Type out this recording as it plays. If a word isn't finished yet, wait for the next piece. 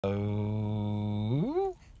I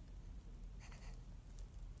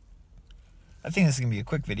think this is going to be a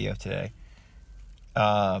quick video today.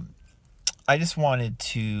 I just wanted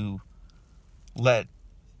to let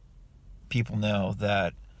people know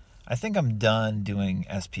that I think I'm done doing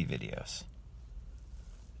SP videos.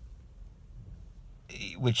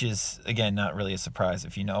 Which is, again, not really a surprise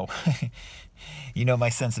if you know you know my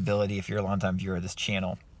sensibility. If you're a longtime viewer of this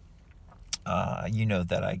channel, you know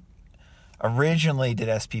that I originally did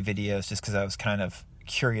SP videos just because I was kind of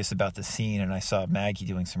curious about the scene, and I saw Maggie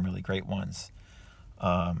doing some really great ones.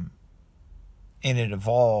 And it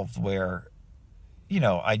evolved where,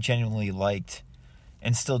 I genuinely liked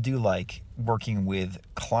and still do like working with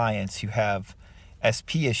clients who have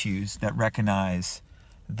SP issues that recognize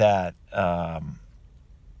that,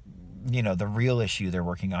 the real issue they're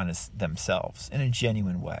working on is themselves in a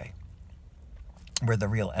genuine way, where the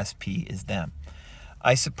real SP is them.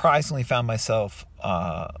 I surprisingly found myself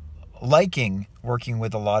liking working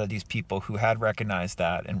with a lot of these people who had recognized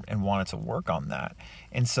that and wanted to work on that.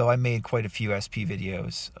 And so I made quite a few SP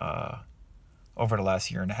videos over the last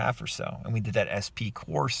year and a half or so. And we did that SP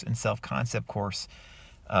course and self-concept course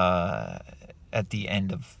at the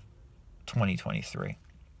end of 2023.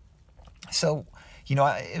 So,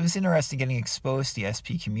 it was interesting getting exposed to the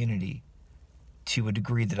SP community to a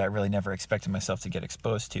degree that I really never expected myself to get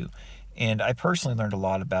exposed to. And I personally learned a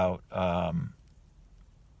lot about, I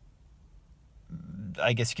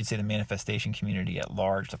guess you could say, the manifestation community at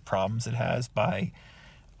large, the problems it has by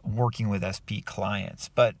working with SP clients.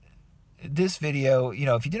 But this video,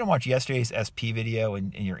 if you didn't watch yesterday's SP video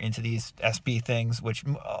and you're into these SP things, which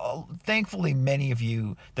thankfully many of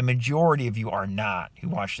you, the majority of you are not, who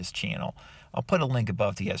watch this channel, I'll put a link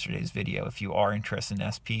above to yesterday's video if you are interested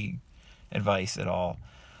in SP advice at all.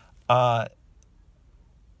 But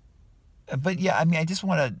yeah, I just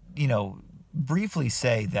want to, briefly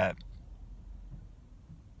say that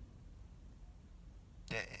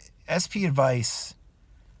SP advice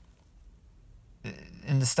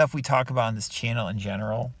and the stuff we talk about on this channel in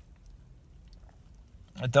general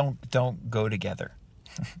don't go together.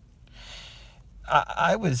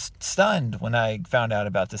 I was stunned when I found out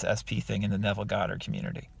about this SP thing in the Neville Goddard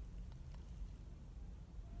community.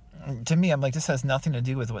 To me, I'm like, this has nothing to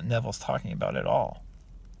do with what Neville's talking about at all.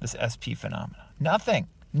 This SP phenomena. Nothing.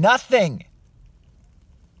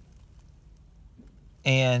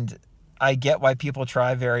 And I get why people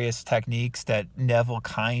try various techniques that Neville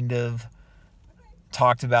kind of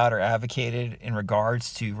talked about or advocated in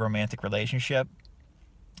regards to romantic relationship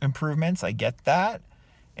improvements. I get that.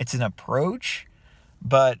 It's an approach.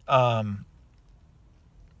 But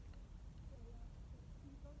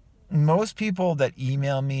most people that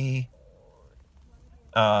email me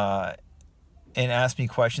and ask me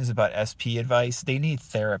questions about SP advice, they need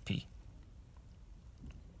therapy.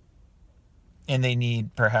 And they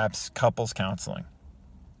need perhaps couples counseling.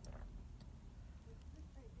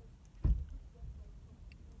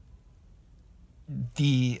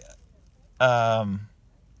 The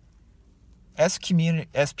SP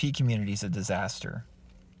community is a disaster.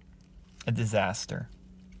 A disaster.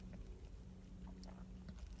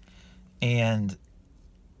 And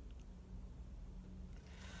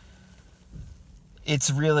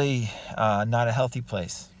it's really not a healthy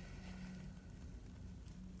place.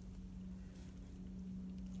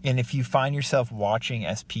 And if you find yourself watching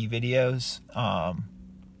SP videos,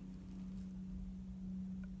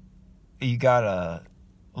 you gotta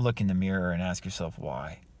look in the mirror and ask yourself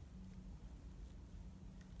why.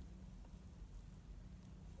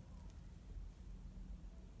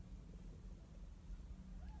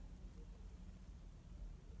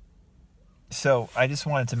 So I just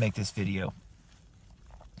wanted to make this video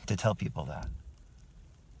to tell people that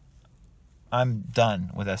I'm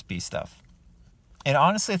done with SP stuff. And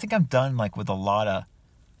honestly, I think I'm done with a lot of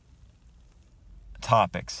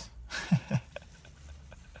topics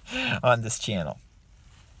on this channel.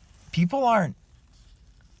 People aren't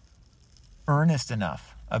earnest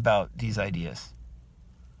enough about these ideas.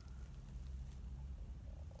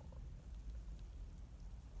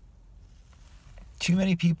 Too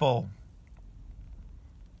many people,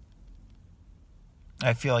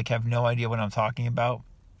 I feel like, have no idea what I'm talking about,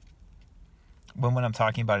 when what I'm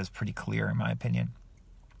talking about is pretty clear, in my opinion.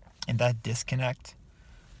 And that disconnect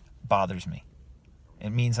bothers me.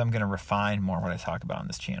 It means I'm going to refine more what I talk about on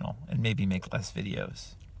this channel and maybe make less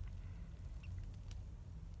videos.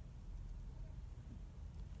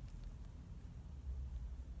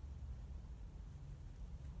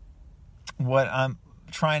 What I'm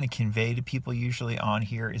trying to convey to people usually on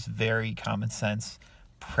here is very common sense,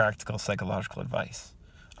 practical psychological advice.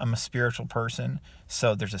 I'm a spiritual person,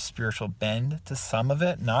 so there's a spiritual bend to some of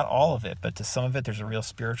it. Not all of it, but to some of it, there's a real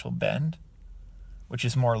spiritual bend, which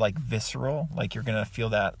is more like visceral, like you're going to feel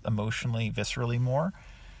that emotionally, viscerally more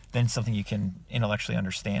than something you can intellectually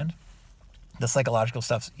understand. The psychological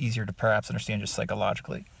stuff's easier to perhaps understand just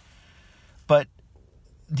psychologically. But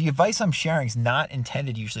the advice I'm sharing is not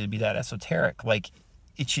intended usually to be that esoteric. Like,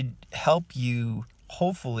 it should help you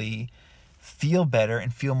hopefully feel better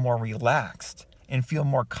and feel more relaxed and feel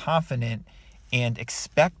more confident and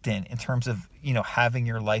expectant in terms of, having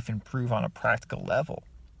your life improve on a practical level.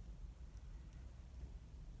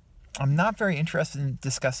 I'm not very interested in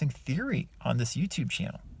discussing theory on this YouTube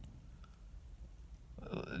channel.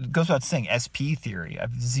 It goes without saying, SP theory. I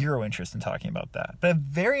have zero interest in talking about that. But I have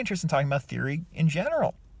very interest in talking about theory in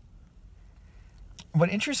general. What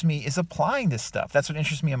interests me is applying this stuff. That's what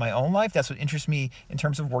interests me in my own life. That's what interests me in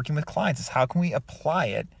terms of working with clients, is how can we apply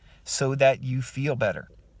it so that you feel better?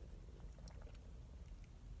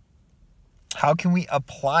 How can we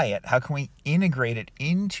apply it? How can we integrate it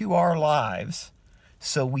into our lives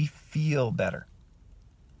so we feel better?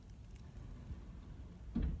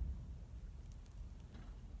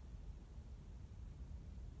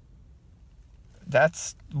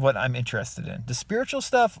 That's what I'm interested in. The spiritual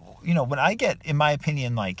stuff, when I get, in my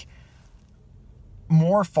opinion, like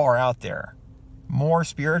more far out there, more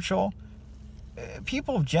spiritual,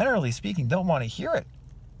 people, generally speaking, don't want to hear it.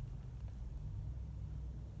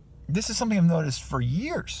 This is something I've noticed for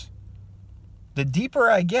years. The deeper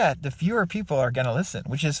I get, the fewer people are going to listen,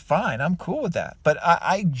 which is fine. I'm cool with that. But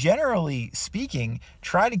I generally speaking,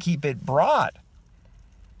 try to keep it broad.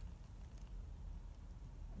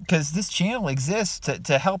 Because this channel exists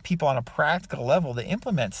to help people on a practical level to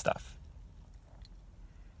implement stuff.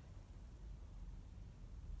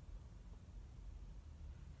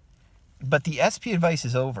 But the SP advice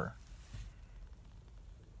is over.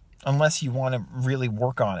 Unless you want to really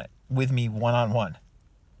work on it with me one-on-one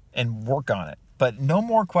and work on it. But no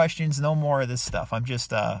more questions, no more of this stuff. I'm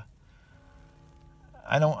just, I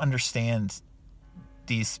don't understand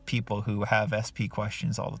these people who have SP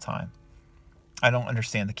questions all the time. I don't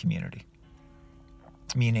understand the community.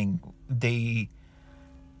 Meaning they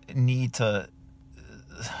need to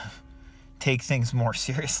take things more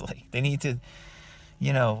seriously. They need to,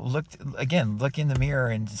 look in the mirror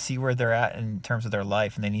and see where they're at in terms of their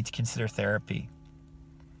life, and they need to consider therapy.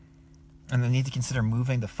 And they need to consider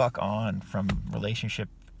moving the fuck on from relationship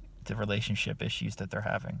to relationship issues that they're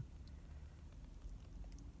having.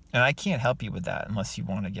 And I can't help you with that unless you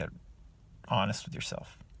want to get honest with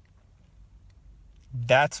yourself.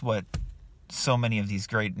 That's what so many of these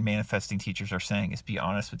great manifesting teachers are saying, is be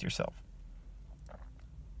honest with yourself.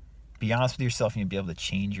 Be honest with yourself, and you'll be able to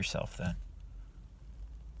change yourself then.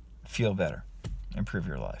 Feel better. Improve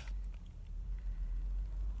your life.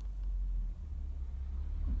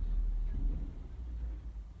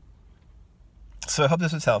 So I hope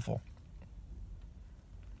this was helpful.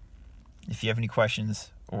 If you have any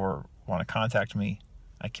questions or want to contact me,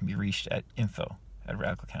 I can be reached at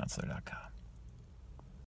info@radicalcounselor.com.